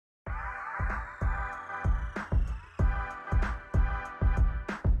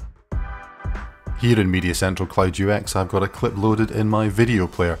Here in MediaCentral Cloud UX, I've got a clip loaded in my video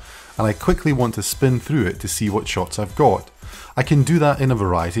player, and I quickly want to spin through it to see what shots I've got. I can do that in a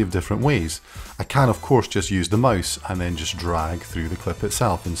variety of different ways. I can of course just use the mouse and then just drag through the clip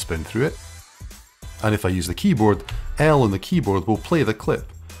itself and spin through it. And if I use the keyboard, L on the keyboard will play the clip.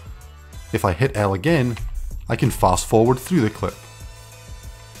 If I hit L again, I can fast forward through the clip.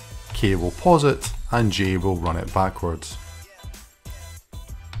 K will pause it, and J will run it backwards.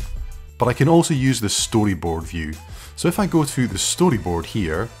 But I can also use the storyboard view. So if I go to the storyboard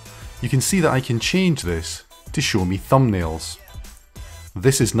here, you can see that I can change this to show me thumbnails.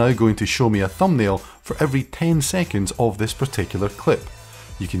 This is now going to show me a thumbnail for every 10 seconds of this particular clip.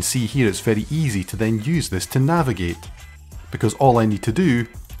 You can see here it's very easy to then use this to navigate, because all I need to do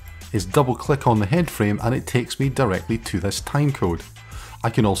is double click on the head frame and it takes me directly to this timecode. I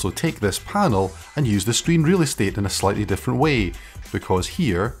can also take this panel and use the screen real estate in a slightly different way, because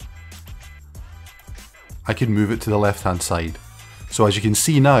here I can move it to the left hand side. So as you can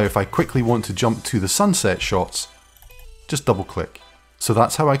see now, if I quickly want to jump to the sunset shots, just double click. So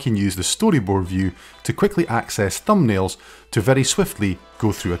that's how I can use the storyboard view to quickly access thumbnails to very swiftly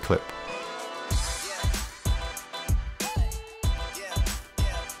go through a clip.